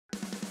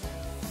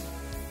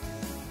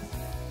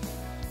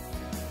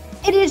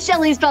It is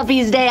Shelley's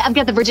Puppies Day. I've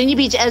got the Virginia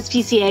Beach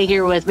SPCA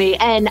here with me,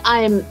 and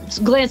I'm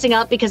glancing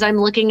up because I'm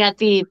looking at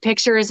the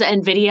pictures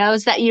and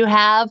videos that you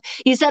have.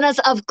 You sent us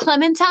of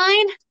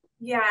Clementine?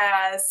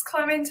 Yes,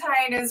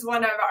 Clementine is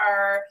one of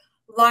our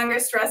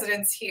longest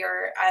residents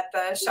here at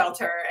the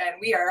shelter, and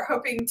we are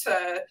hoping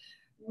to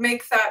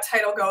make that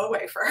title go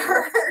away for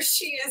her.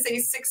 She is a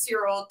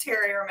 6-year-old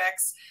terrier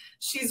mix.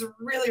 She's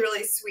really,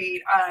 really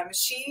sweet.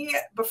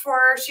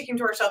 Before she came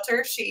to our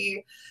shelter,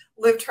 she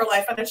lived her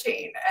life on a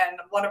chain, and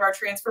one of our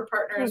transfer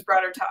partners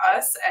brought her to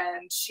us,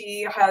 and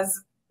she has,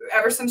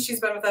 ever since she's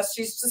been with us,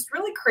 she's just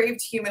really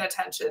craved human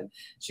attention.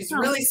 She's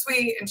really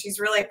sweet and she's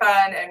really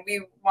fun, and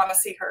we want to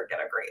see her get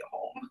a great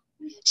home.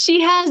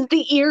 She has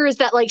the ears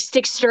that like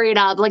stick straight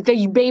up, like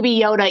the baby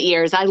Yoda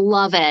ears. I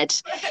love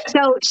it.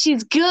 So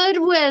she's good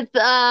with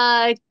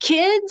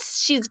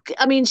kids.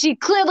 She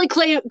clearly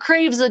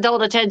craves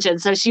adult attention.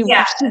 So she's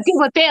good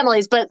with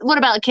families, but what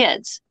about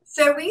kids?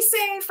 So we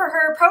say for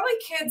her, probably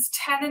kids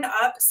 10 and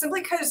up,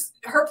 simply because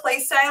her play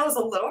style is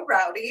a little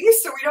rowdy.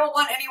 So we don't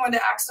want anyone to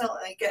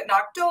accidentally get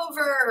knocked over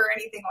or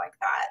anything like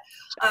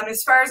that.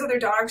 As far as other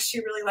dogs, she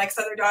really likes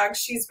other dogs.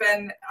 She's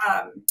been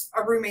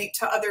a roommate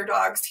to other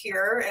dogs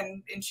here,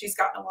 and she's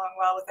gotten along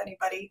well with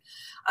anybody.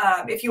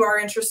 If you are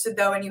interested,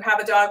 though, and you have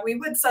a dog, we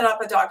would set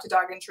up a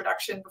dog-to-dog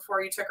introduction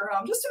before you took her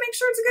home, just to make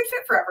sure it's a good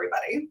fit for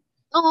everybody.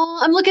 Oh,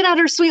 I'm looking at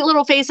her sweet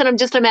little face, and I'm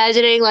just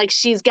imagining like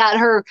she's got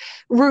her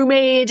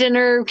roommate in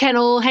her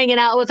kennel hanging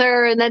out with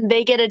her, and then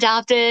they get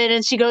adopted,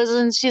 and she goes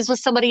and she's with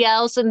somebody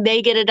else and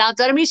they get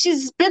adopted. I mean,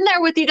 she's been there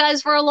with you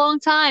guys for a long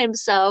time.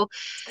 So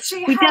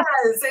she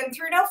has, and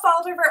through no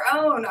fault of her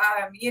own,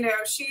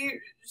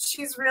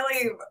 she's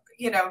really,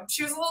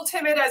 she was a little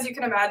timid, as you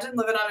can imagine,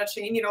 living on a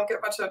chain. You don't get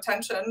much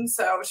attention.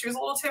 So she was a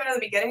little timid at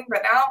the beginning,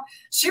 but now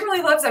she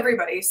really loves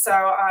everybody.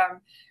 So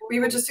we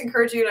would just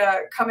encourage you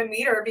to come and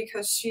meet her,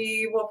 because she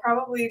will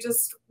probably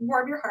just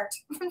warm your heart.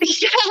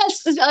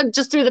 Yes,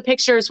 just through the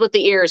pictures with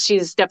the ears,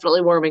 she's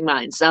definitely warming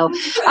mine. So, all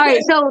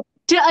right. So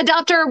to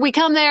adopt her, we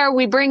come there,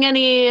 we bring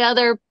any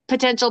other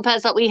potential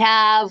pets that we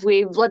have,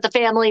 we let the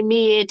family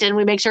meet, and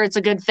we make sure it's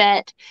a good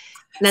fit.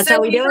 And that's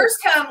how we do it. When you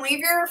first come, leave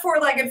your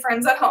 4-legged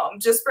friends at home.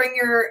 Just bring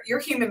your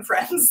human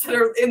friends that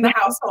are in the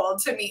household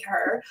to meet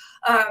her.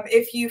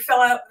 If you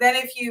fill out, then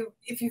if you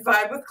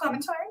vibe with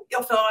Clementine,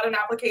 you'll fill out an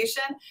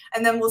application,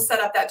 and then we'll set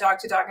up that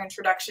dog-to-dog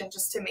introduction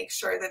just to make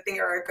sure that they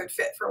are a good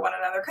fit for one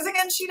another. Because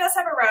again, she does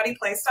have a rowdy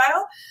play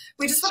style.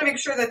 We just want to make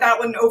sure that that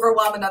wouldn't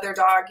overwhelm another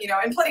dog,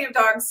 and plenty of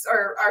dogs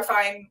are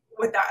fine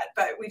with that,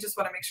 but we just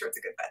want to make sure it's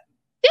a good fit.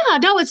 Yeah,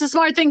 no, it's a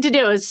smart thing to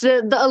do. It's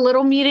a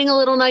little meeting, a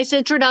little nice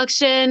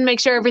introduction,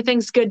 make sure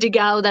everything's good to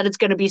go, that it's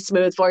going to be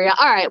smooth for you.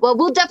 All right, well,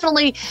 we got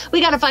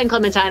to find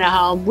Clementine at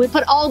home. We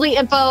put all the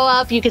info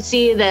up. You can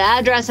see the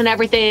address and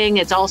everything.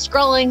 It's all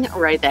scrolling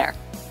right there.